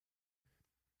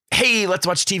Hey, Let's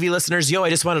Watch TV listeners.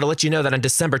 I just wanted to let you know that on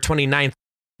December 29th,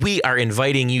 we are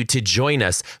inviting you to join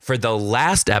us for the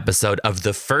last episode of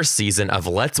the first season of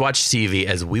Let's Watch TV,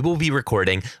 as we will be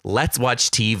recording Let's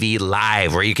Watch TV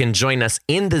Live, where you can join us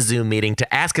in the Zoom meeting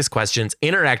to ask us questions,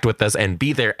 interact with us, and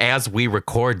be there as we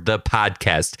record the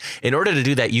podcast. In order to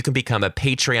do that, you can become a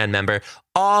Patreon member.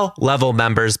 All level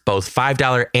members, both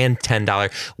 $5 and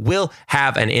 $10, will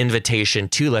have an invitation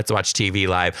to Let's Watch TV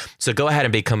Live. So go ahead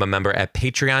and become a member at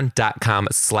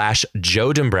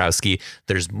patreon.com/Joe Dombrowski.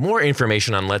 There's more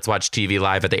information on Let's Watch TV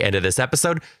Live at the end of this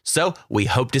episode, so we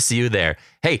hope to see you there.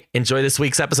 Hey, enjoy this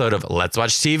week's episode of Let's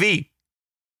Watch TV.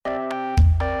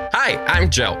 Hi, I'm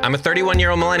Joe. I'm a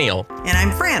 31-year-old millennial. And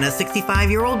I'm Fran, a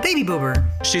 65-year-old baby boomer.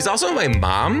 She's also my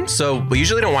mom, so we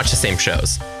usually don't watch the same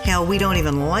shows. Hell, we don't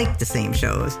even like the same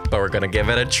shows. But we're going to give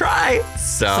it a try.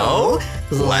 So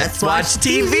let's watch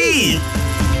TV.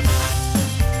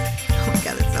 Oh my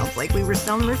God, it sounds like we were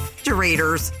selling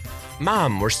refrigerators.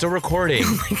 Mom, we're still recording.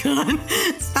 Oh my God,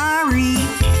 sorry.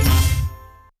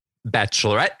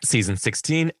 Bachelorette, season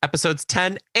 16, episodes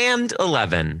 10 and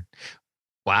 11.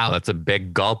 Wow, that's a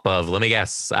big gulp of, let me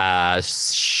guess,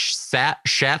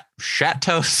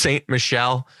 Chateau Ste.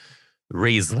 Michelle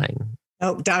Riesling.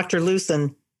 Oh, Dr.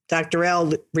 Lucen. Dr.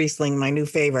 L. Riesling, my new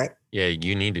favorite. Yeah,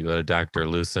 you need to go to Dr.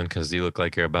 Lucen because you look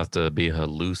like you're about to be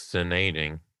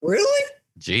hallucinating. Really?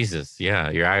 Jesus,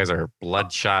 yeah. Your eyes are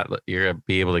bloodshot. You're going to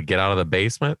be able to get out of the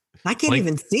basement. I can't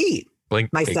even see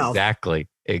myself.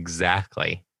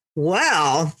 Exactly.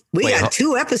 Well, we got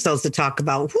 2 episodes to talk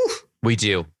about. Whew. We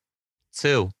do.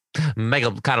 2.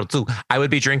 Mega Cotto 2. I would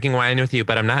be drinking wine with you,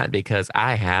 but I'm not because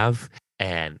I have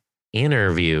an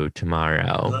interview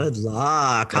tomorrow. Good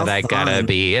luck. How and I gotta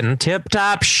be in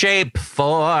tip-top shape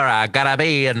I gotta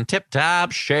be in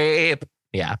tip-top shape.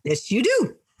 Yeah. Yes, you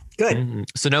do. Good. Mm-hmm.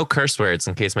 So no curse words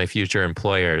in case my future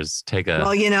employers take a...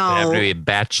 Well, have to be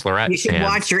bachelorette. You should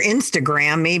watch your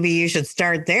Instagram. Maybe you should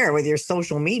start there with your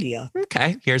social media.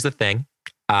 Okay. Here's the thing.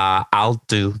 I'll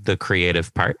do the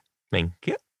creative part. Thank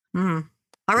you. Mm.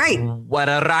 All right. What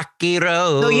a rocky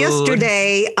road. So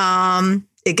yesterday,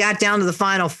 it got down to the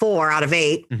final 4 out of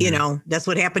 8. Mm-hmm. You know, that's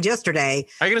what happened yesterday.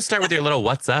 Are you going to start with your little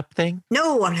what's up thing?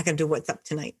 No, I'm not going to do what's up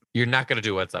tonight. You're not going to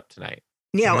do what's up tonight?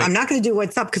 Yeah, I'm not going to do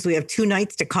what's up because we have 2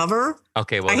 nights to cover.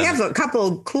 Okay, well, I have a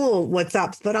couple cool what's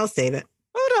ups, but I'll save it.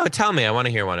 Oh, no, tell me. I want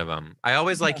to hear one of them. I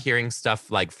always like hearing stuff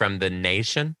like from the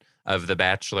nation of The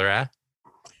Bachelorette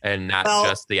and not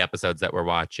just the episodes that we're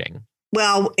watching.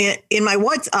 Well, in my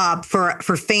what's up for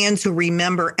fans who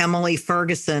remember Emily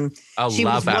Ferguson. She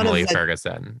love Emily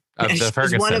Ferguson. She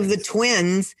was one of the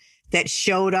twins that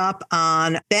showed up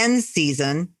on Ben's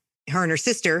season, her and her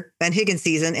sister, Ben Higgins'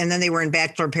 season, and then they were in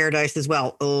Bachelor in Paradise as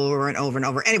well, over and over and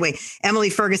over. Anyway, Emily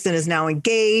Ferguson is now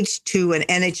engaged to an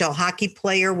NHL hockey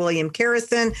player, William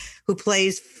Karrason, who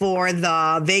plays for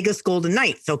the Vegas Golden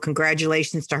Knights. So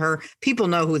congratulations to her. People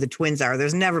know who the twins are.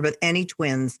 There's never been any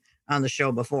twins on the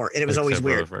show before. It was always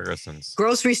weird.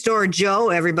 Grocery Store Joe.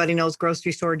 Everybody knows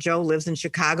Grocery Store Joe lives in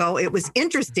Chicago. It was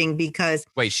interesting because...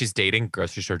 Wait, she's dating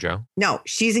Grocery Store Joe? No,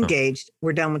 she's engaged.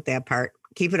 We're done with that part.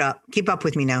 Keep it up. Keep up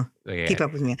with me now. Yeah. Keep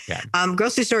up with me. Yeah.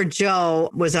 Grocery Store Joe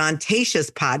was on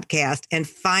Tayshia's podcast, and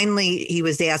finally he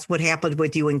was asked what happened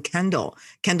with you and Kendall.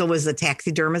 Kendall was the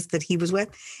taxidermist that he was with.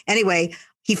 Anyway,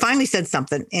 he finally said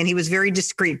something, and he was very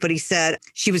discreet, but he said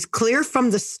she was clear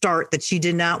from the start that she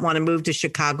did not want to move to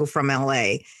Chicago from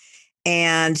LA,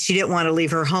 and she didn't want to leave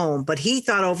her home. But he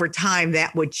thought over time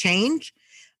that would change.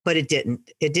 But it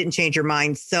didn't. It didn't change her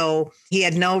mind. So he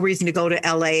had no reason to go to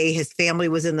LA. His family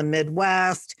was in the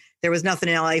Midwest. There was nothing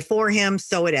in LA for him.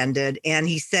 So it ended. And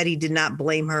he said he did not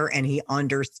blame her and he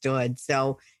understood.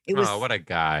 So it was. Oh, what a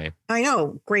guy. I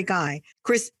know. Great guy.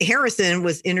 Chris Harrison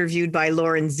was interviewed by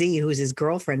Lauren Z, who's his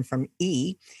girlfriend from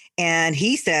E! And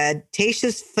he said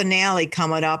Tayshia's finale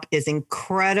coming up is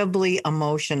incredibly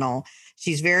emotional.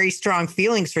 She's very strong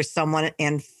feelings for someone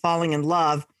and falling in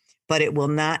love, but it will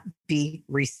not be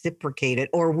reciprocated.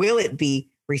 Or will it be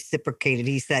reciprocated?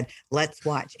 He said, let's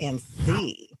watch and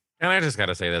see. And I just got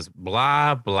to say this,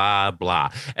 blah, blah, blah.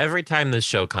 Every time this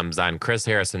show comes on, Chris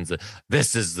Harrison's,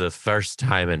 this is the first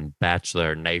time in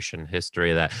Bachelor Nation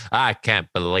history that I can't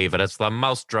believe it. It's the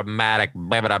most dramatic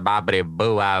bibbidi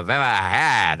boo I've ever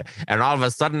had. And all of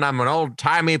a sudden, I'm an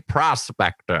old-timey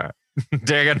prospector.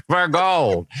 Digging for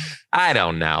gold. I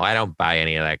don't know. I don't buy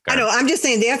any of that. I know. I'm just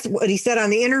saying that's what he said on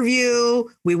the interview.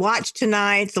 We watched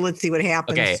tonight, so let's see what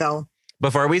happens. Okay. So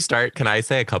before we start, can I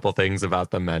say a couple things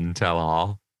about the Men Tell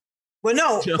All? Well,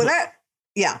 no, but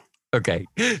yeah. Okay.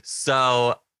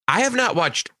 So I have not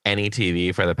watched any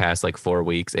TV for the past 4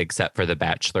 weeks, except for The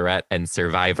Bachelorette and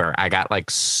Survivor. I got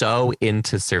so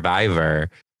into Survivor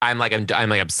I'm like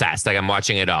obsessed. Like I'm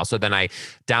watching it all. So then I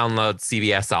download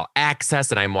CBS All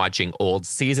Access and I'm watching old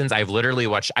seasons. I've literally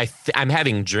watched. I'm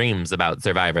having dreams about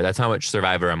Survivor. That's how much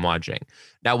Survivor I'm watching.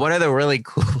 Now, one of the really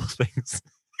cool things.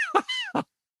 One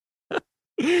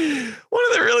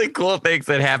of the really cool things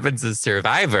that happens in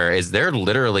Survivor is they're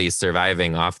literally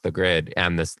surviving off the grid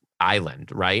and this island,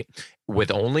 right?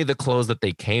 With only the clothes that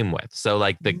they came with. So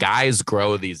like the guys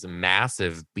grow these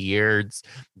massive beards.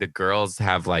 The girls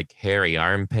have like hairy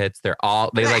armpits. They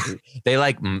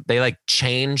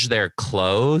change their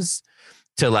clothes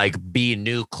to like be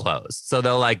new clothes. So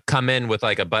they'll like come in with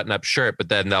like a button-up shirt, but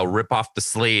then they'll rip off the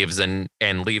sleeves and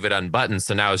leave it unbuttoned.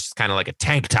 So now it's just kind of like a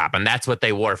tank top. And that's what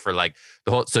they wore for like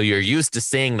the whole, so you're used to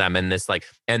seeing them in this like,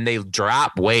 and they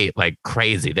drop weight like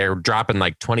crazy. They're dropping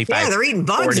like 25. Yeah, they're eating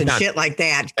bugs and shit like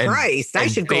that. Christ, I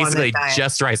should go on that diet.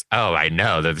 Just rice. Oh, I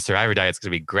know. The Survivor diet's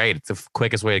going to be great. It's the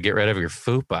quickest way to get rid of your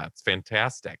fupa. It's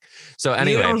fantastic. So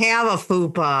anyway. You don't have a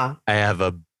fupa. I have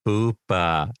a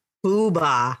boopa.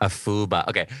 Fuba. A fuba.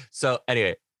 Okay. So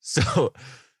anyway, so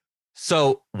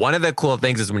one of the cool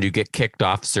things is when you get kicked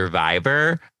off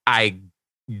Survivor,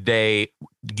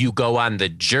 you go on the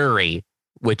jury,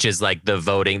 which is like the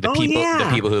voting, the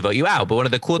people who vote you out. But one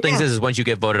of the cool things is once you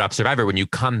get voted off Survivor, when you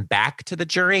come back to the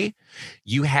jury,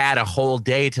 you had a whole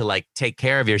day to like take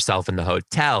care of yourself in the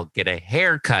hotel, get a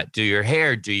haircut, do your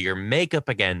hair, do your makeup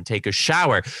again, take a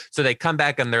shower. So they come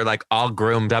back and they're like all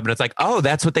groomed up and it's like, oh,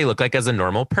 that's what they look like as a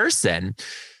normal person.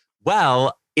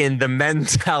 Well, in the Men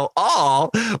Tell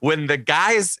All, when the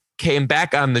guys came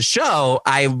back on the show,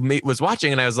 I was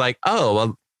watching and I was like, oh,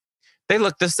 well, they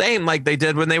look the same like they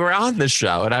did when they were on the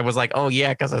show. And I was like, oh,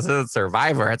 yeah, because this is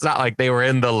Survivor. It's not like they were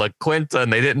in the La Quinta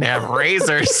and they didn't have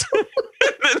razors.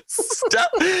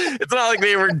 It's not like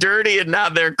they were dirty and now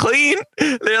they're clean.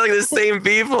 They're like the same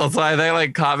people. So they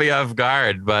like caught me off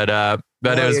guard. But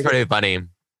it was pretty funny.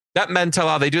 That Men Tell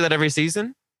All, they do that every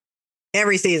season?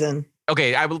 Every season.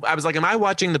 Okay, I was like, am I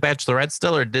watching The Bachelorette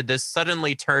still, or did this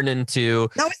suddenly turn into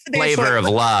The Flavor of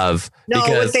Love? No,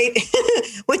 because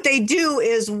what they do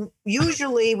is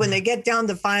usually when they get down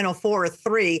to final 4 or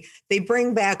 3, they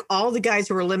bring back all the guys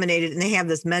who were eliminated and they have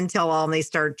this Men Tell All and they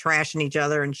start trashing each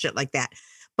other and shit like that.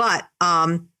 But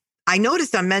I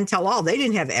noticed on Men Tell All, they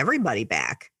didn't have everybody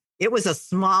back. It was a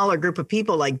smaller group of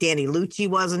people, like Danny Lucci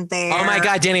wasn't there. Oh my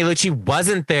God, Danny Lucci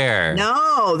wasn't there.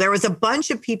 No, there was a bunch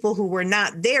of people who were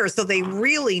not there. So they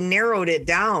really narrowed it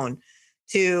down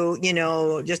to,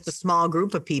 just a small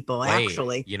group of people,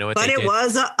 actually. You know what? But it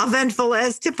was eventful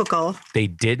as typical. They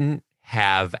didn't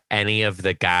have any of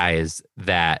the guys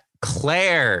that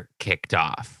Claire kicked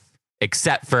off,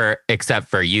 except for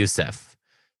Yusuf.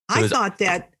 I thought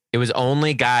that it was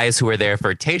only guys who were there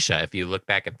for Tayshia, if you look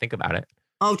back and think about it.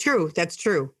 Oh, true. That's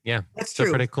true. Yeah. That's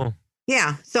true. Pretty cool.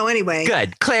 Yeah. So anyway.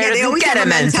 Good. Claire doesn't get a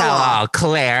Men Tell All.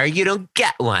 Claire, you don't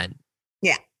get one.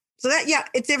 Yeah. So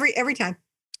it's every time.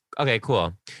 Okay,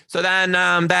 cool. So then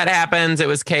that happens. It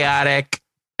was chaotic.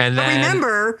 And then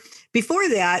remember, before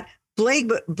that,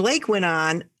 Blake went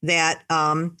on that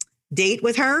date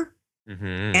with her.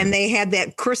 Mm-hmm. And they had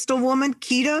that crystal woman,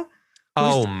 Keita.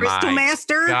 Oh my crystal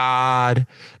master. God.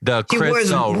 The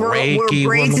crystal Reiki wore braids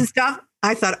woman. And stuff.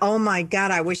 I thought, oh my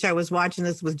God, I wish I was watching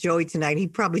this with Joey tonight. He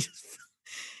probably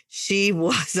she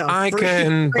was I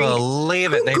couldn't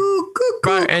believe it.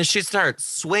 And she starts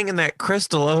swinging that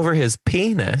crystal over his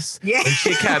penis. Yeah. And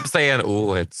she kept saying,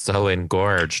 oh, it's so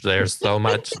engorged. There's so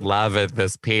much love in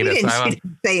this penis. She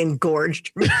didn't say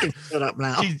engorged. Shut up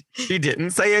now. She didn't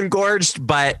say engorged,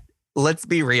 but let's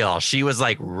be real. She was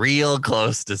like real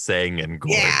close to saying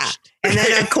engorged. Yeah. And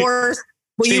then, of course,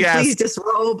 will you please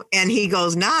disrobe? And he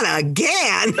goes, not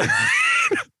again.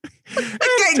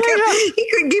 He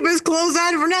couldn't keep his clothes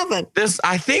on for nothing.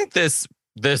 I think this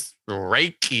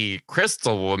Reiki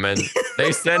crystal woman,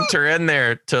 they sent her in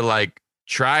there to like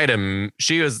try to.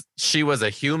 She was a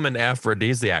human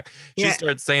aphrodisiac. She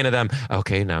starts saying to them,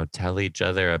 "Okay, now tell each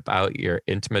other about your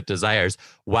intimate desires,"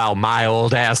 while my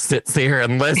old ass sits here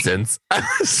and listens. I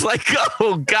was like,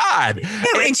 "Oh God!"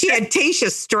 Yeah, and she had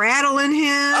Tayshia straddling him,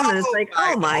 and it's like,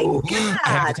 "Oh my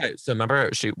God!" So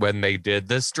remember, when they did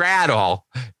the straddle.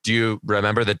 Do you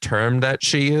remember the term that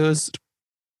she used?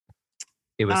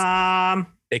 It was.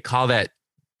 They call that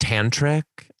tantric.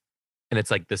 And it's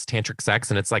like this tantric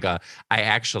sex. And it's like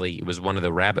it was one of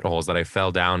the rabbit holes that I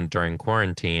fell down during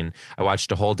quarantine. I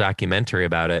watched a whole documentary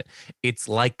about it. It's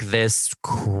like this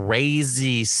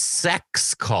crazy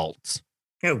sex cult.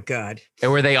 Oh, God.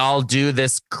 And where they all do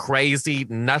this crazy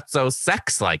nutso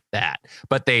sex like that.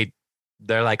 But they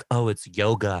they're like, oh, it's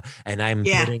yoga, and I'm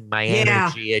Yeah. putting my Yeah.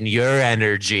 energy and your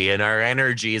energy, and our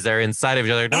energies are inside of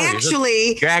each other. No,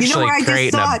 Actually, you're actually where I just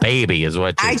creating saw a it? baby, is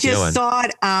what you're I just doing. saw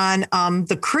it on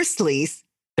the Chrisleys.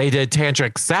 They did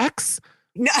tantric sex.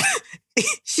 No,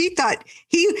 she thought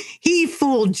he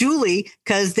fooled Julie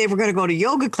because they were going to go to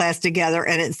yoga class together,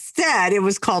 and instead it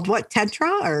was called what,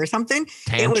 Tantra or something.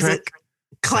 It was a Tantric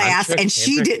class, Tantric? and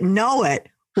she Tantric? didn't know it.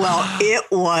 Well, it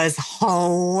was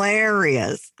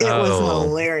hilarious. It was Oh.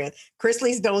 hilarious.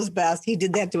 Chrisley knows best. He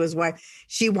did that to his wife.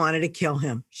 She wanted to kill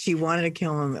him. She wanted to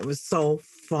kill him. It was so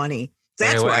funny.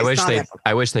 That's where I wish saw they that.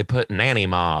 I wish they put Nanny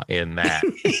Ma in that.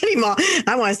 Nanny Ma.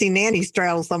 I want to see Nanny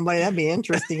straddle somebody. That'd be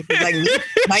interesting. Like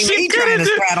She me trying to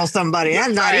straddle somebody.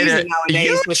 That's not Trying easy to- nowadays.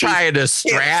 You with trying to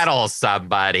straddle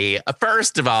somebody.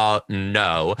 First of all,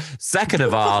 no. Second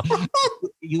of all,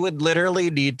 you would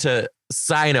literally need to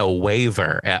sign a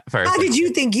waiver at first. How did you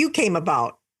think you came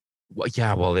about? Well,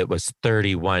 yeah, well, it was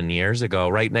 31 years ago.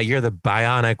 Right now, you're the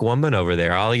bionic woman over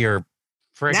there. All your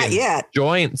Not friggin' yet.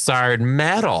 joints are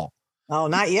metal. Oh,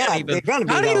 not You can't yet. even- They're going to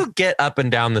be. How do though. you get up and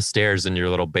down the stairs in your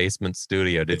little basement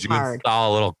studio? Did It's you hard.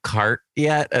 install a little cart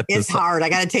yet? It's hard. I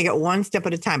got to take it one step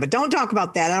at a time. But don't talk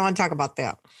about that. I don't want to talk about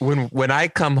that. When I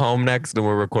come home next and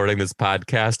we're recording this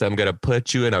podcast, I'm gonna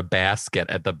put you in a basket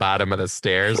at the bottom of the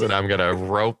stairs, and I'm gonna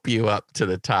rope you up to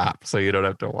the top so you don't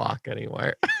have to walk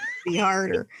anywhere. Be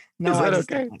harder. No, Is I that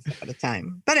just okay? take one step at a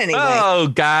time. But anyway. Oh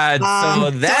God!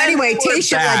 So anyway,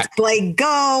 Tayshia lets back. Blake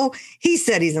go. He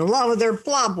said he's in love with her,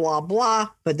 blah, blah, blah.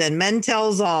 But then men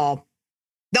tells all.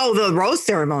 No, the rose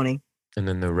ceremony. And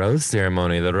then the rose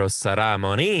ceremony, the rose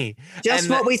ceremony. Just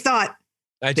And what we thought.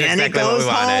 I did Bennett exactly what goes we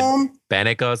wanted. home.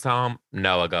 Bennett goes home.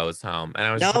 Noah goes home. And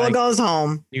I was just Noah like, goes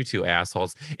home. you two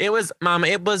assholes. It was, Mom,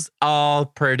 it was all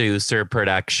producer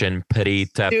production,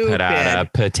 patita, Stupid.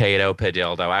 patata, potato,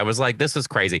 padildo. I was like, this is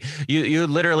crazy. You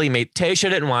literally made, Tayshia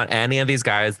didn't want any of these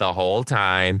guys the whole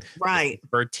time. Right.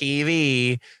 For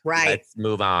TV. Right. Let's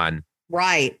move on.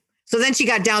 Right. So then she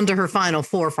got down to her final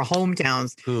four for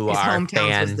hometowns. Who His are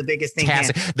hometowns was the biggest thing.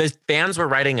 fantastic. The fans were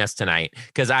writing us tonight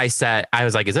because I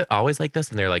was like, is it always like this?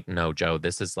 And they're like, no, Joe,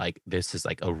 this is like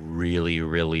a really,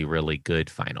 really, really good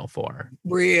Final Four.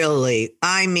 Really?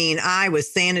 I mean, I was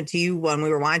saying it to you when we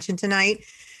were watching tonight.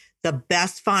 The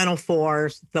best Final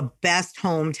Fours, the best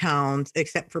hometowns,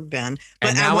 except for Ben.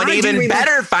 And I now an wanted you to even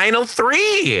better Final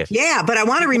Three. Yeah, but I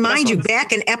want to remind you, ones.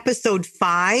 back in episode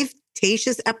 5,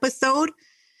 Tayshia's episode,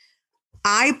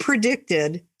 I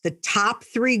predicted the top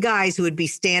 3 guys who would be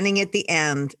standing at the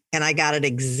end, and I got it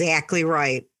exactly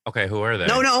right. Okay, who are they?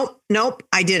 Nope,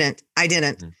 I didn't.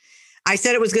 Mhm. I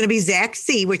said it was going to be Zach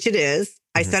C, which it is.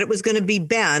 I Mhm. said it was going to be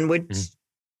Ben, which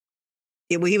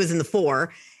he was in the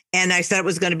 4, and I said it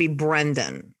was going to be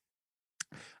Brendan.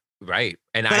 Right.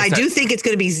 And But I do think it's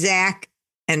going to be Zach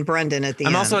and Brendan at the I'm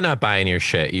end. also not buying your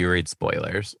shit. You read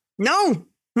spoilers. No.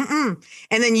 Mm-mm.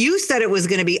 And then you said it was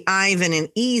going to be Ivan and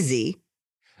Easy.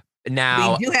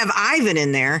 Now, We do have Ivan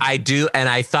in there. I do, and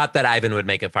I thought that Ivan would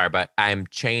make it far, but I'm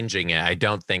changing it. I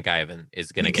don't think Ivan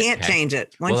is going to You get can't picked. change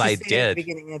it. Once Well, you I say it at did. the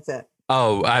beginning, that's it.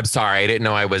 Oh, I'm sorry. I didn't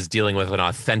know I was dealing with an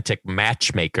authentic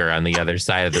matchmaker on the other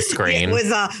side of the screen.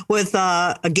 With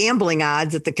a gambling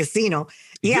odds at the casino.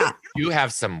 Yeah. You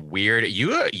have some weird.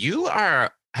 You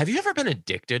are. Have you ever been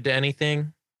addicted to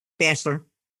anything? Bachelor.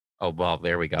 Oh well,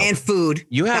 there we go. And food.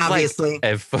 you have obviously.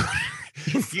 like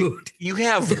Food. you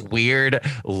have weird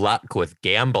luck with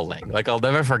gambling. Like I'll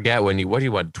never forget when you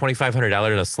want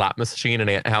 $2,500 in a slot machine and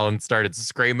Aunt Helen started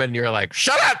screaming. You're like,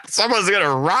 shut up! Someone's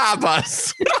gonna rob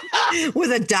us.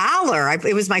 With $1.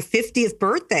 It was my 50th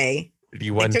birthday. You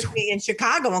They won. took me in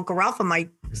Chicago. Uncle Ralph and my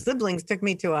siblings took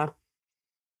me to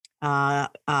a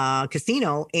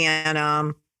casino, and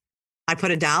I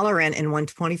put $1 in and won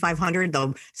 $2,500.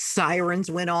 The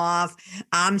sirens went off.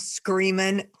 I'm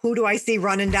screaming. Who do I see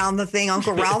running down the thing?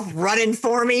 Uncle Ralph running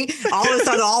for me. All of a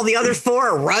sudden, all the other 4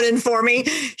 are running for me.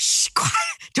 Shh, quiet.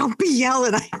 Don't be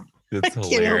yelling. It's can't help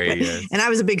it. hilarious. And I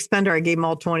was a big spender. I gave them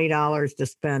all $20 to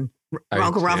spend. I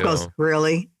Uncle Ralph do. goes,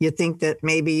 really? You think that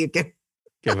maybe you can?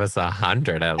 Give us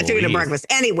 100 at I took it to least. breakfast.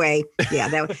 Anyway, yeah.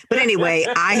 But anyway,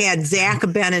 I had Zach,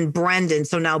 Ben, and Brendan.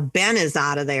 So now Ben is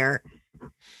out of there.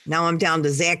 Now I'm down to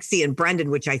Zach C and Brendan,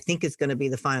 which I think is going to be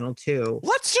the final 2.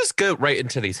 Let's just go right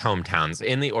into these hometowns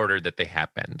in the order that they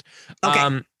happened.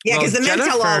 Okay. Yeah, because the men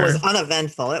tell all was Jennifer-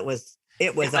 uneventful. It was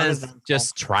It was uneventful.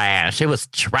 just trash. It was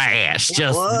trash. It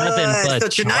Just was. nothing but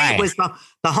So tonight trash. was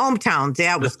the hometowns.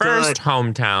 Yeah, it The was first good.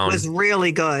 hometown Was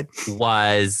really good.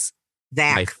 was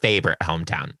Zach. my favorite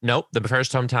hometown. Nope, the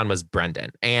first hometown was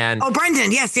Brendan. And Oh,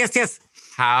 Brendan. Yes.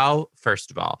 how,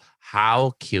 first of all,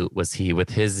 how cute was he with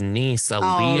his niece, Oh my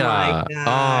Aaliyah?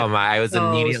 God. Oh my, I was So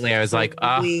immediately, I was like,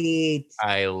 oh, sweet.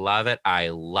 I love it. I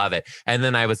love it. And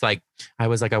then I was like, I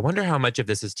wonder how much of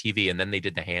this is TV. And then they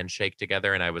did the handshake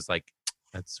together. And I was like,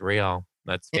 that's real.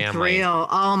 That's It's family. real.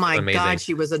 Oh my amazing. God.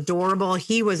 She was adorable.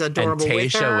 He was And adorable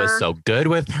with Tasha her. was so good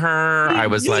with her. I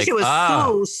was like, Tasha was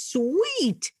oh, so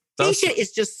sweet. so Tasha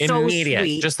is just so immediate.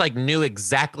 sweet. Just like knew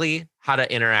exactly how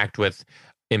to interact with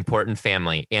important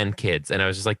family and kids. And I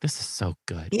was just like, this is so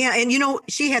good. Yeah. And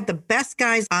she had the best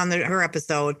guys on her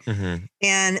episode. Mhm.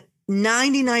 And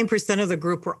 99% of the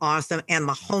group were awesome. And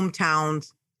the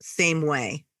hometowns, same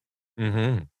way.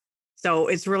 Mhm. So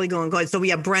it's really going good. So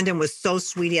yeah, Brendan was so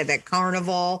sweet. He had that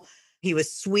carnival. He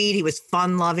was sweet. He was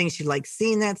fun loving. She liked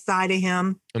seeing that side of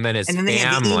him. And then his And then they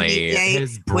had the family, evening date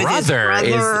his with his brother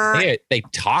brother. they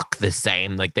talk the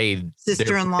same. Like their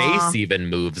Sister-in-law. face even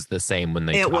moves the same when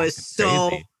they talk. It was It's so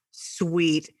crazy.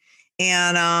 sweet.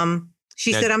 And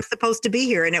she Now- said, I'm supposed to be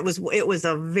here. And it was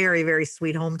a very, very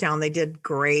sweet hometown. They did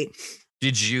great.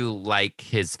 Did you like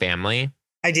his family?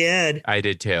 I did. I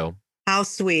did too. How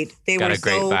sweet. They Got were a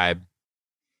great so vibe.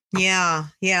 Yeah.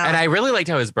 Yeah. And I really liked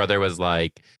how his brother was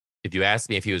like, if you asked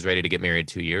me if he was ready to get married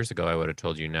 2 years ago, I would have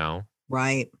told you no.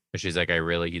 right. But he's like, I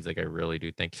really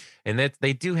do think. And that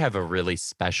they do have a really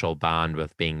special bond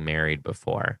with being married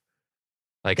before.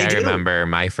 Like They I do. remember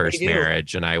my first do.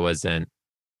 marriage and I wasn't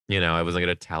going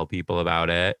to tell people about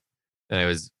it. And I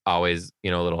was always, a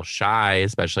little shy,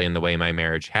 especially in the way my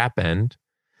marriage happened.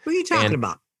 What are you talking And-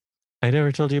 about? I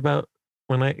never told you about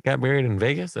when I got married in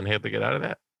Vegas and had to get out of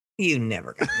that. You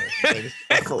never got married.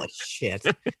 You're full of shit.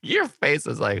 Your face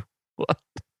is like, what?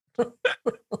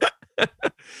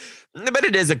 But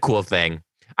it is a cool thing.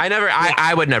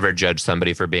 I would never judge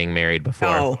somebody for being married before.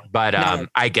 No, but no.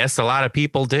 I guess a lot of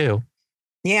people do.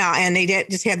 Yeah. And they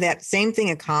just had that same thing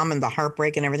in common, the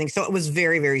heartbreak and everything. So it was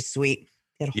very, very sweet.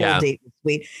 That whole Yeah. date was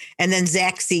sweet. And then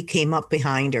Zach C came up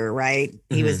behind her, right?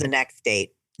 He was the next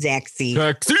date. Zach C.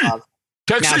 Taxi.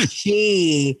 Now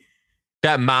she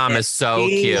That mom is so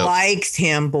she cute. likes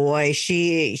him, boy.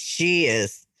 She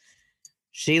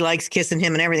likes kissing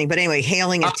him and everything. But anyway,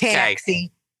 hailing a Okay.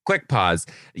 taxi. Quick pause.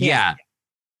 Yeah.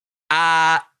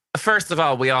 First of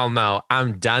all, we all know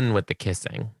I'm done with the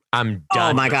kissing. I'm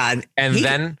done. Oh my God. And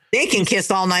then They can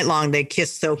kiss all night long. They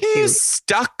kiss so he cute.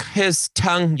 stuck his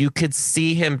tongue. You could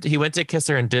see him. He went to kiss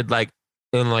her and did like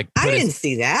I put his- didn't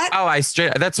see that.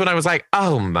 That's when I was like,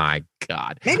 oh my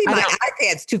God. Maybe I my don't-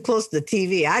 iPad's too close to the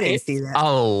TV. I didn't It's see that. a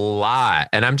lot.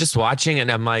 And I'm just watching and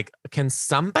I'm like, can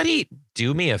somebody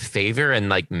do me a favor and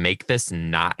like make this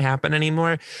not happen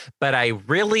anymore? But I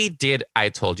really did. I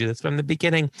told you this from the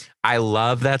beginning. I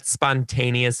love that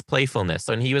spontaneous playfulness.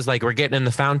 And he was like, we're getting in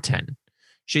the fountain.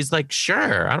 She's like,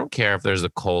 sure. I don't care if there's a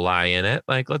coli in it.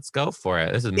 Like, let's go for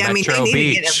it. This is Yeah, I mean, Metro they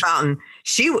needed to get a Beach. fountain.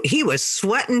 He was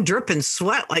sweating, dripping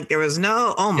sweat like there was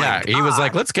no. Oh my Yeah, God. he was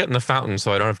like, let's get in the fountain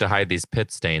so I don't have to hide these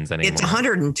pit stains anymore. It's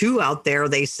 102 out there.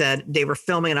 They said they were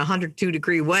filming in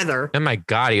 102-degree weather. Oh my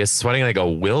God, he was sweating like a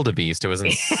wildebeest. It was He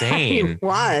insane.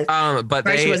 was.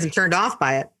 But She wasn't turned off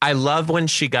by it. I love when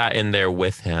she got in there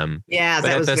with him. Yeah, But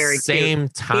that at was the very cute. same He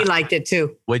time, liked it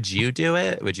too. would you do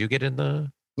it? Would you get in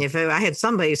the? If I had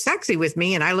somebody sexy with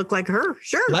me and I look like her,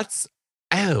 sure.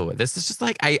 This is just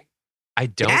like I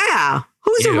don't. Yeah.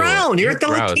 Who's Ew, around? You're you're at the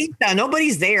La gross. Quinta.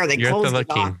 Nobody's there. They You're at closed the it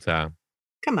La off. Quinta.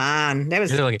 Come on. That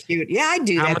was You're the La- cute. Yeah, I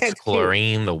do How that. much That's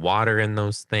chlorine, the water in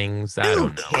those things? I cute. Who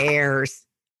don't know. cares?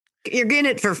 You're getting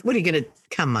it for what are you gonna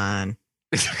come on?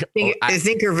 Oh, I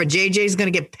think her JJ's gonna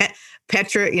get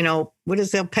what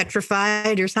is that,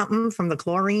 petrified or something from the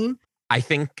chlorine? I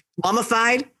think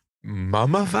Mummified?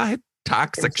 mummified,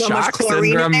 toxic There's so much shock chlorine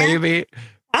in syndrome, there? maybe.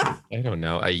 Huh? I don't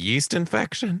know. A yeast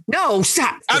infection? No,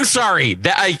 stop. I'm sorry.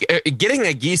 Getting a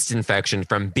yeast infection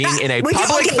from being in a Would you-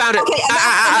 public okay, fountain. okay,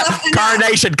 enough.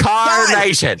 Carnation.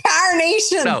 Carnation.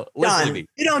 No, listen to Done. me.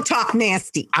 You don't talk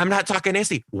nasty. I'm not talking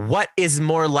nasty. What is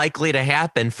more likely to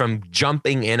happen from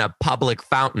jumping in a public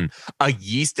fountain? A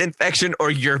yeast infection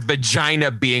or your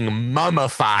vagina being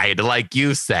mummified, like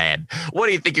you said? What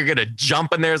do you think? You're going to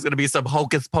jump in there? There's going to be some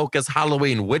hocus pocus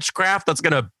Halloween witchcraft that's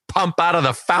going to pump out of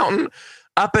the fountain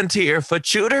up into your foot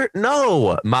shooter?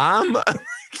 No, Mom.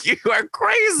 You are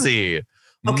crazy.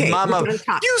 Okay, Mama, we're gonna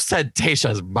talk. you said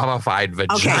Tasha's mummified Okay.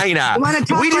 vagina. You wanna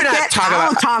talk We do about not that? talk I'll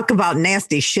about talk about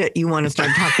nasty shit. You want to start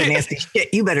talking nasty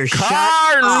shit? You better shut up.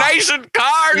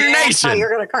 carnation. Yeah,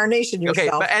 you're gonna carnation yourself.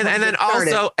 Okay, but and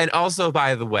then also,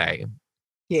 by the way,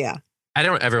 yeah. I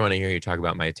don't ever want to hear you talk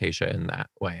about my Tasha in that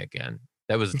way again.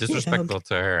 That was disrespectful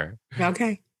to her,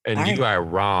 Okay. and All you are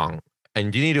wrong.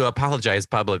 And you need to apologize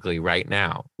publicly right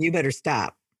now. You better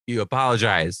stop. You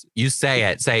apologize. You say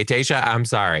it. Say, Tasha, I'm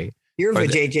sorry. Your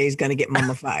JJ is going to get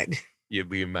mummified. You'd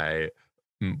be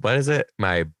what is it?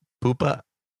 My poopa?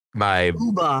 My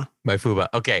fuba.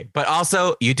 Okay. But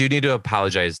also, you do need to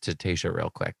apologize to Tayshia real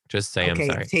quick. Just say I'm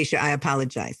sorry. Tayshia, I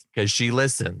apologize. Because she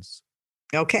listens.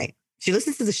 Okay. She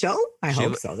listens to the show? I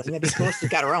hope so. That'd be cool. She's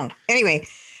got her own. Anyway,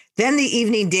 then the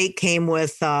evening date came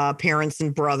with parents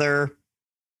and brother.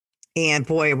 And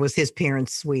boy, was his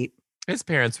parents sweet. His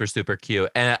parents were super cute.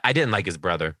 And I didn't like his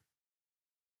brother.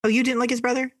 Oh, you didn't like his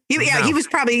brother? He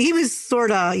was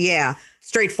sort of,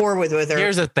 straightforward with her.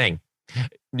 Here's the thing.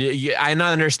 I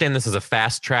understand this is a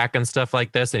fast track and stuff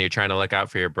like this, and you're trying to look out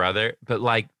for your brother, but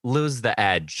like lose the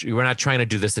edge. We're not trying to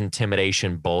do this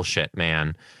intimidation bullshit,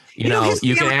 man. You know,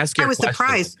 you can ask your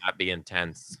questions and not be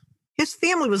intense. His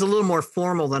family was a little more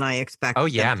formal than I expected. Oh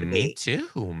yeah, me too.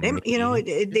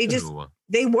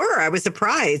 They were. I was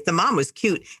surprised. The mom was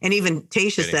cute, and even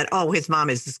Tayshia said, "Oh, his mom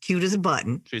is as cute as a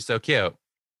button." She's so cute.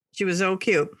 She was so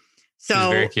cute. So she's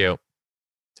very cute.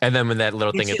 And then when that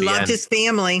little thing at the end, loved his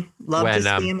family.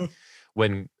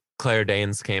 When Claire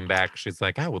Danes came back, she's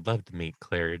like, "I would love to meet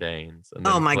Claire Danes." And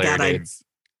then oh my Claire God! Danes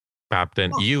popped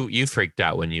in. You freaked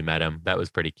out when you met him. That was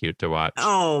pretty cute to watch.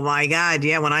 Oh my God!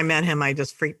 Yeah, when I met him, I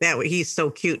just freaked out. He's so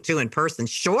cute too in person.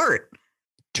 Shorter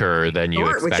than you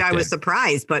expected, which I was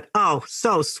surprised. But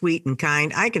so sweet and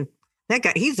kind. That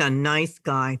guy. He's a nice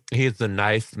guy. He's a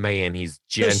nice man. He's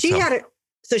gentle.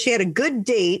 So she had a good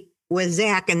date with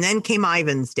Zach, and then came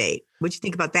Ivan's date. What'd you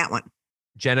think about that one?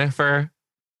 Jennifer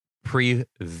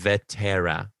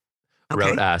Privetera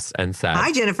wrote us and said,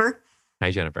 "Hi, Jennifer."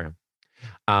 Hi, Jennifer.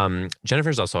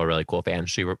 Jennifer's also a really cool fan.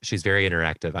 She's very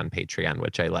interactive on Patreon,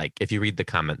 which I like. If you read the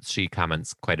comments, she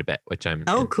comments quite a bit, which I'm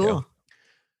into. Cool.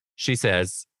 She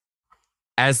says,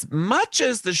 as much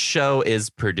as the show is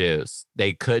produced,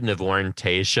 they couldn't have warned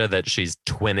Tayshia that she's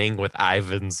twinning with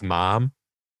Ivan's mom.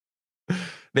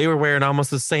 They were wearing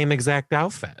almost the same exact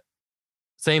outfit.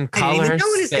 Same color.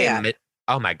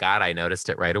 Oh my God, I noticed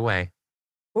it right away.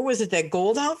 What was it? That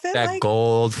gold outfit? That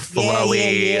gold,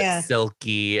 flowy,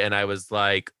 silky. And I was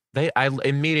like, I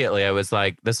was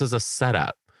like, this is a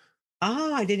setup.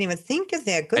 Oh, I didn't even think of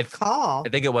that. Good call. I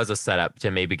think it was a setup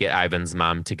to maybe get Ivan's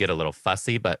mom to get a little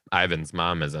fussy, but Ivan's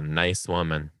mom is a nice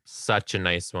woman. Such a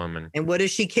nice woman. And what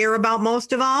does she care about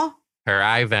most of all? Her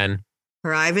Ivan.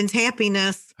 Her Ivan's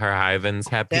happiness.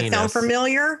 That sound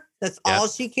familiar? That's all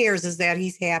she cares is that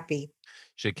he's happy.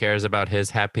 She cares about his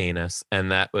happiness.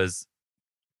 And that was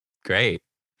great.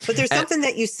 But there's something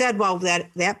that you said while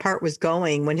that part was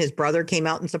going when his brother came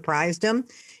out and surprised him.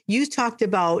 You talked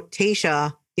about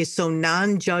Tayshia is so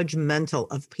non-judgmental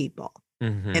of people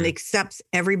and accepts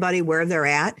everybody where they're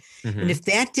at. And if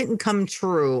that didn't come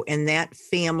true in that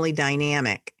family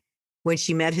dynamic when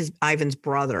she met Ivan's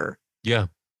brother. Yeah.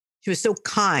 She was so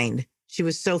kind. She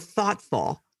was so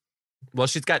thoughtful. Well,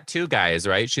 she's got two guys,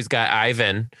 right? She's got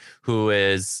Ivan, who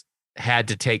had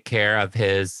to take care of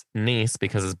his niece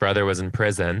because his brother was in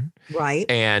prison. Right.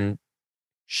 And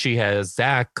she has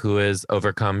Zach, who has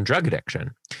overcome drug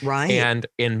addiction. Right. And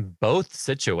in both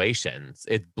situations,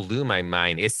 it blew my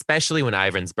mind, especially when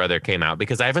Ivan's brother came out,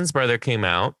 because Ivan's brother came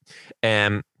out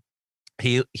and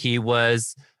he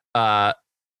was a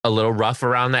little rough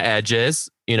around the edges.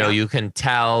 You can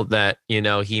tell that,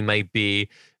 he might be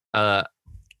a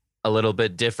little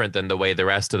bit different than the way the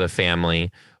rest of the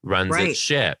family runs its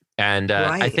shit. And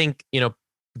I think,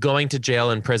 going to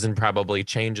jail and prison probably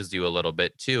changes you a little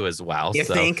bit too, as well. You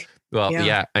think? Well,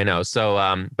 yeah, I know. So,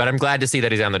 but I'm glad to see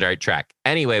that he's on the right track.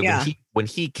 Anyway, when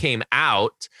he came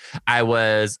out, I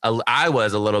was a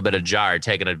little bit ajar,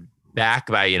 taken aback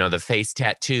by, the face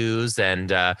tattoos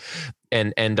and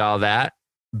all that.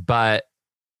 But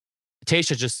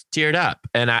Tayshia just teared up,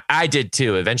 and I did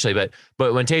too eventually. But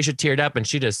when Tayshia teared up and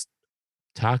she just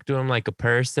talked to him like a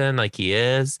person, like he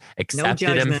is,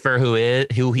 accepted him for who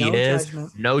he is.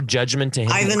 Judgment. No judgment to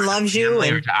him. Ivan loves you,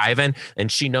 and to Ivan,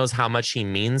 and she knows how much he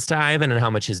means to Ivan and how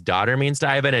much his daughter means to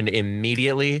Ivan, and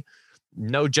immediately,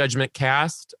 no judgment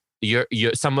cast. You're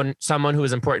someone who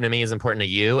is important to me is important to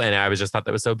you, and I thought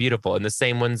that was so beautiful. And the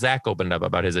same when Zach opened up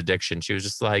about his addiction, she was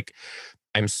just like,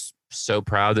 I'm so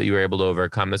proud that you were able to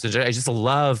overcome this. I just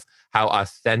love how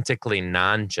authentically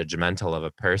non-judgmental of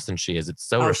a person she is. It's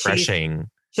so refreshing.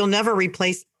 She'll never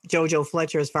replace JoJo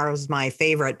Fletcher as far as my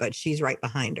favorite, but she's right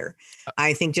behind her.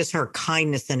 I think just her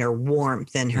kindness and her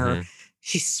warmth and her,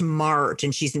 she's smart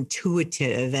and she's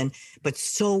intuitive but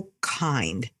so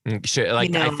kind.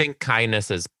 I think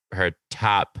kindness is her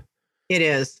top. It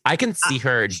is. I can see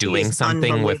her doing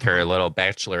something with her little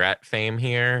Bachelorette fame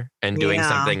here and doing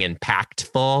something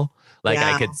impactful.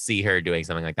 I could see her doing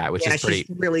something like that, which is pretty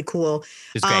she's really cool.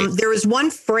 There was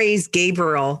one phrase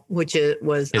Gabriel, which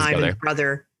was Ivan's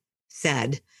brother,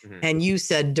 said. Mhm. And you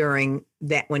said during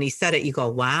that, when he said it, you go,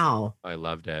 wow. I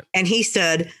loved it. And he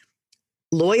said,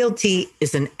 loyalty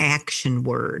is an action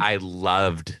word. I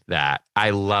loved that. I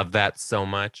love that so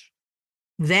much.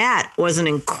 That was an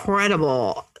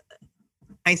incredible.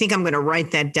 I think I'm going to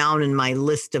write that down in my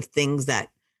list of things that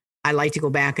I like to go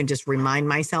back and just remind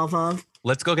myself of.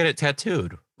 Let's go get it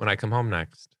tattooed when I come home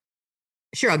next.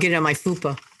 Sure, I'll get it on my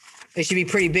fupa. It should be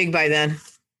pretty big by then.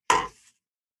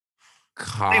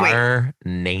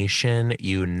 Carnation,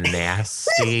 you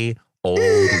nasty old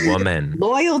woman.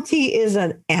 Loyalty is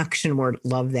an action word.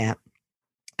 Love that.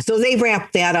 So they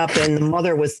wrapped that up, and the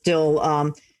mother was still.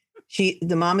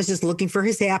 The mom is just looking for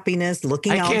his happiness,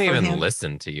 looking out for him. I can't even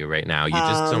listen to you right now. You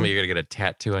just told me you're gonna get a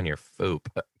tattoo on your foop.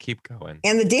 Keep going.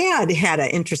 And the dad had an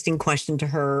interesting question to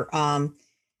her.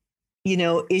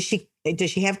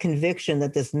 Does she have conviction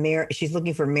that this marriage? She's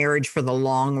looking for marriage for the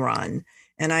long run.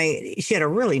 And she had a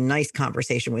really nice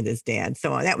conversation with his dad.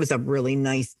 So that was a really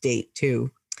nice date too.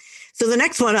 So the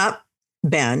next one up,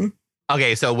 Ben.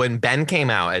 Okay, so when Ben came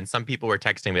out, and some people were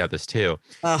texting me about this too,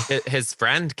 his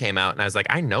friend came out, and I was like,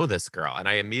 I know this girl. And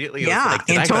I immediately was like,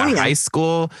 did Antonia. I go to high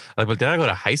school? Like, did I go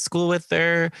to high school with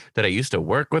her? Did I used to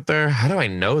work with her? How do I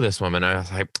know this woman? I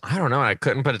was like, I don't know. I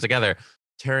couldn't put it together.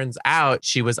 Turns out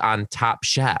she was on Top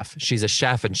Chef. She's a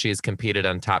chef, and she's competed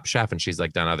on Top Chef, and she's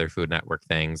like done other Food Network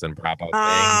things and Bravo things.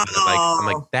 And I'm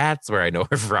like, that's where I know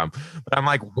her from. But I'm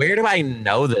like, where do I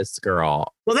know this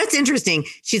girl? Well, that's interesting.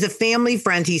 She's a family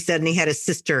friend, he said, and he had a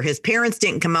sister. His parents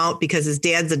didn't come out because his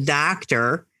dad's a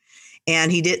doctor,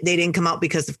 and they didn't come out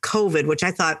because of COVID, which I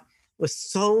thought was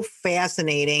so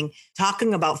fascinating.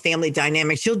 Talking about family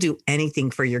dynamics, you'll do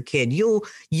anything for your kid.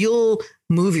 You'll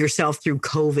move yourself through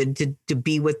COVID to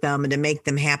be with them and to make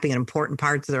them happy in important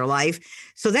parts of their life.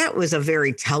 So that was a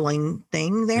very telling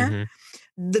thing there.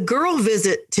 Mm-hmm.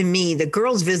 The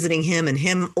girls visiting him and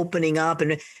him opening up,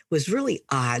 and it was really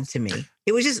odd to me.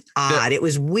 It was just odd. It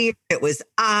was weird. It was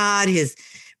odd. His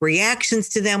reactions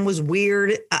to them was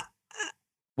weird.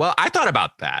 Well, I thought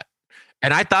about that.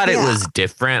 And I thought it was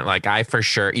different. Like I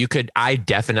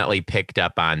definitely picked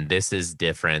up on this is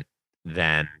different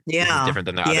than the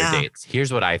other dates.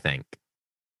 Here's what I think.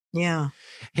 Yeah.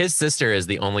 His sister is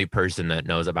the only person that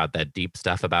knows about that deep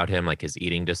stuff about him, like his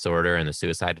eating disorder and the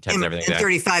suicide attempts and everything. And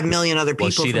 35 million other people.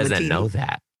 Well, she doesn't know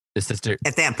that. The sister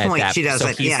at that point, she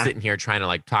doesn't. So he's sitting here trying to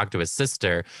like talk to his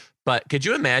sister. But could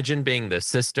you imagine being the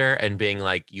sister and being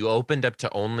like, you opened up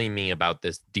to only me about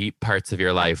this deep parts of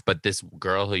your life, but this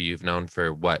girl who you've known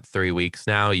for 3 weeks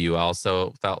now, you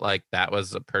also felt like that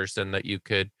was a person that you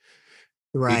could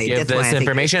give this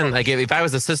information? Like if I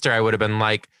was a sister, I would have been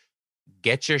like,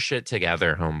 get your shit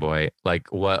together, homeboy.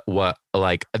 Like what,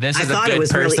 like this is a good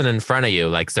person in front of you.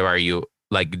 Like, so are you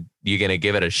like, you going to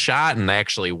give it a shot and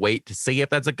actually wait to see if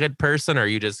that's a good person? Or are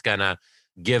you just going to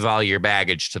give all your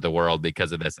baggage to the world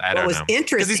because of this? I don't know.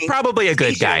 Interesting. Because he's probably a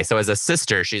good guy. So as a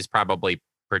sister, she's probably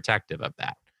protective of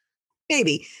that.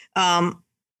 Maybe.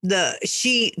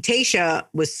 Tayshia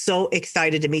was so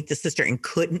excited to meet the sister and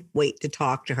couldn't wait to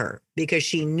talk to her because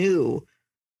she knew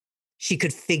she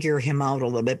could figure him out a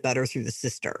little bit better through the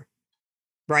sister.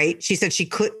 Right? She said she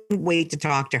couldn't wait to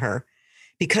talk to her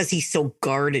because he's so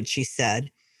guarded, she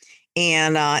said.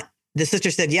 And the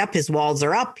sister said, yep, his walls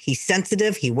are up. He's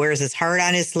sensitive. He wears his heart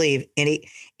on his sleeve and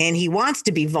he wants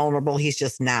to be vulnerable. He's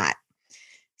just not.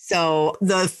 So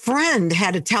the friend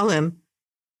had to tell him,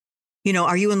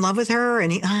 are you in love with her?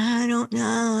 And I don't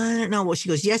know. Well, she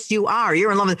goes, yes, you are.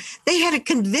 You're in love with her. They had to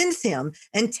convince him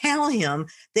and tell him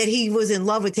that he was in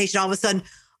love with Tayshia. All of a sudden,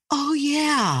 oh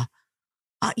yeah.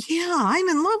 I'm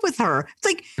in love with her. It's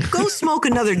like, go smoke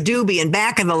another doobie in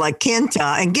back of the La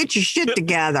Quinta and get your shit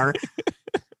together.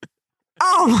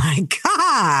 Oh my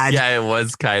God. Yeah, it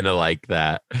was kind of like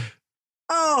that.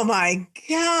 Oh my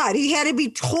God. He had to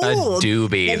be told. A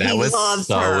doobie. That was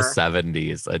so her.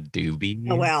 70s. A doobie.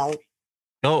 Oh, well.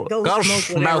 Go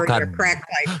smoke a crack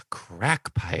pipe.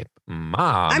 Crack pipe.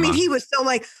 Mom. I mean, he was so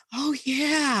like, oh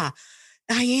yeah,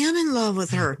 I am in love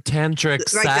with her. Tantric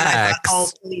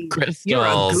sex.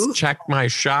 Crystals. Check my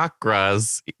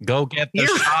chakras. Go get the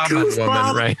shaman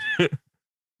woman, right?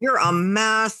 You're a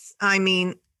mess. I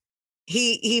mean,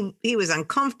 he was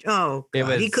uncomfortable. Oh,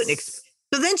 God. He couldn't.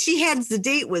 So then she has the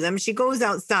date with him. She goes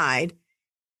outside.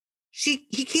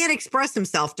 He can't express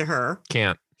himself to her.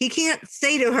 He can't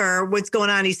say to her what's going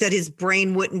on. He said his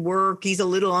brain wouldn't work. He's a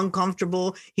little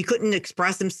uncomfortable. He couldn't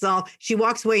express himself. She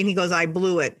walks away and he goes, I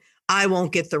blew it. I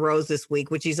won't get the rose this week,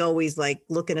 which he's always like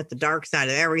looking at the dark side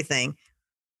of everything.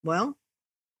 Well,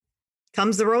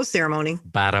 comes the rose ceremony.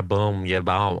 Bada boom, yeah,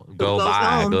 go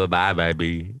bye, goodbye,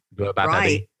 baby. Goodbye, right.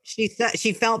 baby. She said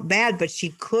she felt bad, but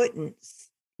she couldn't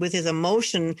with his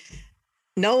emotion,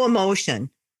 no emotion,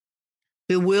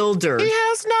 bewildered. He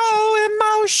has no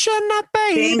emotion,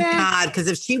 baby. Thank God, because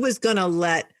if she was going to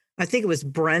let, I think it was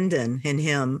Brendan and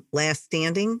him last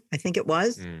standing, I think it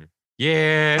was.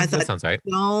 Yeah, I thought, that sounds right.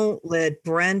 Don't let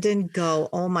Brendan go.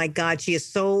 Oh my God, she is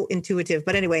so intuitive.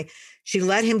 But anyway, she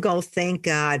let him go, thank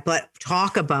God. But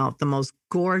talk about the most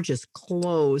gorgeous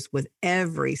clothes with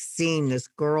every scene this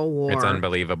girl wore. It's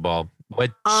unbelievable.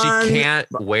 But she can't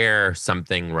wear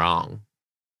something wrong.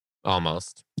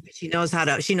 Almost. She knows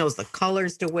the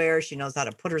colors to wear. She knows how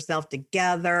to put herself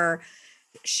together.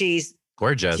 She's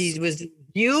gorgeous. She was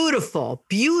beautiful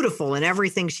in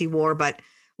everything she wore, but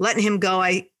letting him go,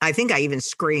 I think I even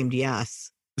screamed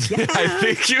yes. Yes. I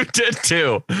think you did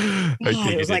too.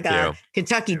 It was like a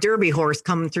Kentucky Derby horse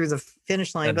coming through the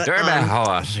finish line. The Derby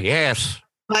horse, yes.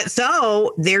 But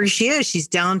so there she is. She's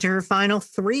down to her final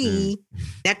 3.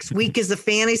 Next week is the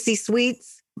Fantasy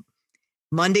Suites.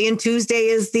 Monday and Tuesday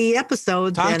is the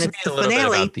episodes. Talk and to it's me the a little finale.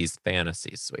 bit about these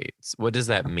fantasy suites. What does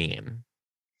that mean?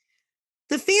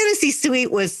 The fantasy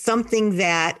suite was something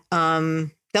that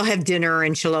they'll have dinner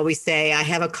and she'll always say, I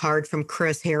have a card from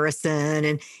Chris Harrison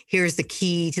and here's the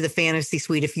key to the fantasy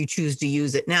suite if you choose to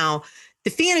use it. Now, the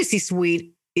fantasy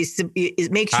suite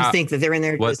it makes you think that they're in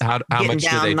there how much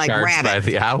down do they like charge rabbit. by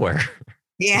the hour?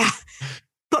 Yeah.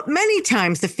 But many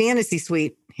times the fantasy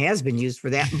suite has been used for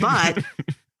that. But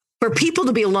for people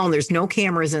to be alone, there's no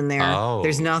cameras in there. Oh.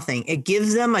 There's nothing. It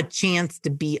gives them a chance to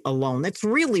be alone. That's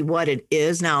really what it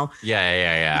is. Now,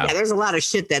 Yeah. there's a lot of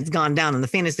shit that's gone down in the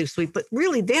fantasy suite, but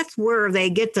really that's where they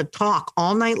get to talk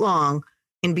all night long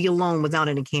and be alone without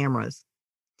any cameras.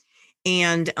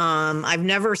 And I've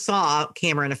never saw a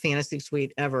camera in a fantasy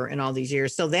suite ever in all these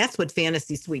years. So that's what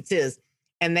fantasy suites is.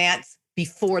 And that's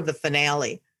before the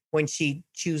finale when she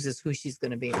chooses who she's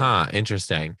going to be. Huh,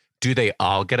 interesting. Do they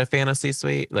all get a fantasy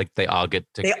suite? Like they all get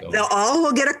to go? They'll all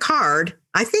will get a card.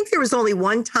 I think there was only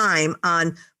one time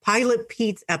on Pilot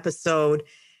Pete's episode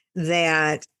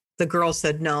that the girl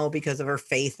said no because of her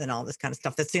faith and all this kind of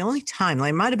stuff. That's the only time.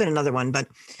 There might have been another one, but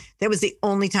that was the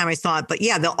only time I saw it. But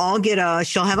yeah, they'll all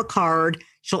she'll have a card.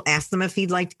 She'll ask them if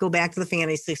he'd like to go back to the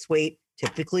fantasy suite.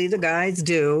 Typically the guys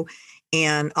do.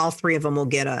 And all 3 of them will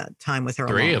get a time with her.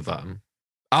 3 of them?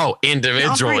 Oh,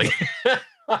 individually.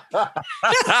 My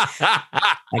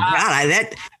God,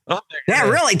 that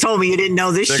really told me you didn't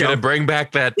know this show. They're going to bring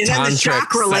back that and then the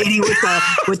chakra lady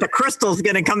with the crystals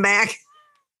going to come back.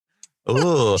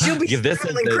 Oh, she'll be this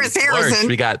Chris Harrison.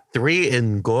 We got 3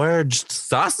 engorged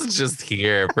sausages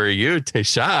here for you,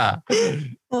 Tisha.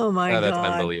 Oh my God, that's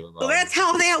unbelievable. So that's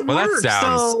how that well, works. That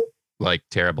sounds like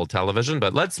terrible television,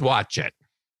 but let's watch it.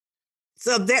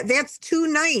 So that's 2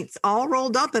 nights all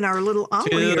rolled up in our little hour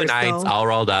 2 nights all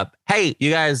rolled up. Hey,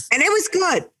 you guys. And it was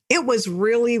good. It was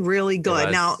really, really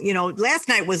good. Now, last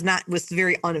night was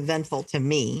very uneventful to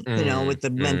me, with the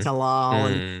mental law.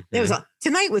 And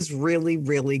tonight was really,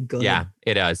 really good. Yeah,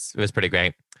 it is. It was pretty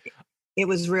great. It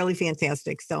was really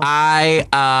fantastic. So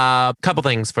couple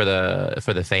things for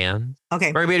the fans.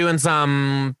 Okay. We're gonna be doing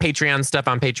some Patreon stuff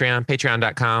on Patreon,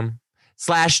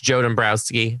 patreon.com/Joe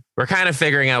Dombrowski. We're kind of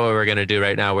figuring out what we're going to do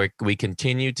right now. We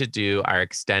continue to do our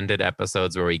extended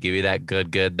episodes where we give you that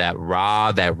good, that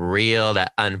raw, that real,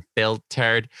 that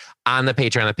unfiltered on the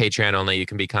Patreon. The Patreon only. You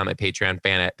can become a Patreon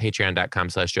fan at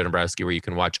patreon.com/Joe Dombrowski, where you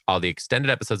can watch all the extended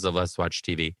episodes of Let's Watch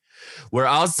TV. We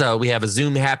have a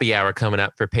Zoom happy hour coming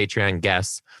up for Patreon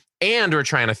guests. And we're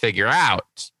trying to figure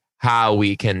out how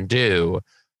we can do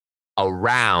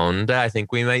around. I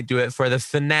think we might do it for the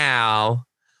finale.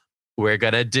 We're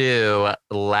going to do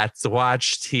Let's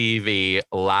Watch TV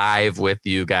live with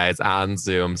you guys on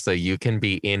Zoom so you can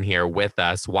be in here with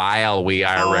us while we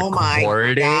are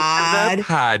recording the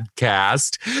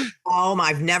podcast.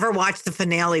 I've never watched the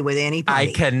finale with anybody.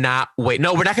 I cannot wait.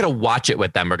 No, we're not going to watch it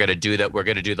with them. We're going to do that. We're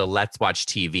going to do the Let's Watch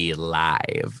TV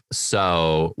live.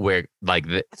 So we're like...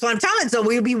 So I'm telling. So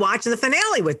we'll be watching the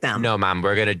finale with them. No, Mom,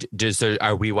 we're going to do... So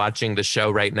are we watching the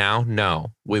show right now?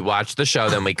 No. We watch the show,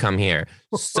 then we come here.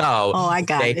 So I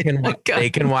got they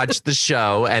can watch the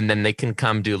show and then they can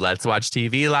come do Let's Watch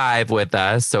TV live with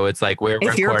us. So it's like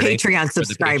if you're a Patreon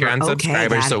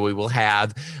subscriber, so we will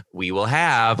have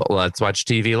Let's Watch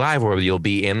TV live where you'll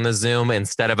be in the Zoom.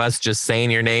 Instead of us just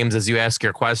saying your names as you ask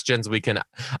your questions, we can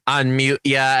unmute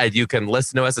you and you can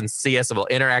listen to us and see us and we'll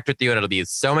interact with you and it'll be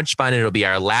so much fun. It'll be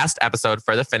our last episode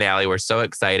for the finale. We're so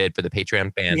excited for the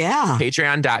Patreon fans. Yeah.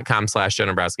 Patreon.com/Joe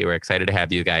Dombrowski. We're excited to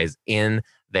have you guys in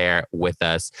there with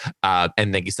us.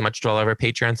 And thank you so much to all of our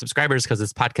Patreon subscribers because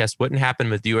this podcast wouldn't happen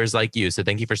with viewers like you. So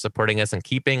thank you for supporting us and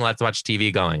keeping Let's Watch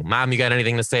TV going. Mom, you got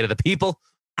anything to say to the people?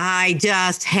 I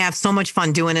just have so much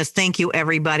fun doing this. Thank you,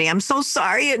 everybody. I'm so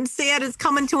sorry and sad it's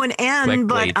coming to an end.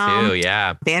 Quickly, too,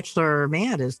 yeah. Bachelor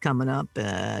Mad is coming up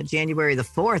January the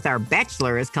 4th. Our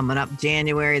Bachelor is coming up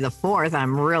January the 4th.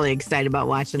 I'm really excited about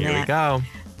watching that. Here we go.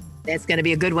 That's going to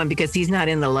be a good one because he's not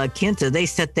in the La Quinta. They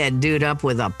set that dude up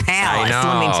with a palace. I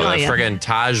know. Let me tell you. Friggin'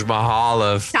 Taj Mahal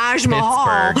of Taj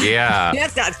Mahal. Pittsburgh. Yeah.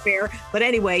 That's not fair. But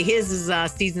anyway, his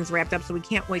season's wrapped up, so we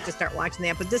can't wait to start watching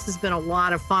that. But this has been a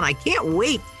lot of fun. I can't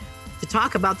wait to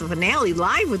talk about the finale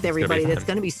live with everybody. That's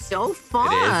going to be so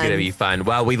fun. It is going to be fun.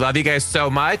 Well, we love you guys so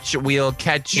much. We'll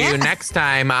catch you next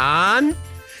time on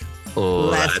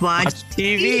Let's Watch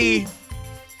TV.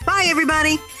 Bye,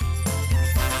 everybody.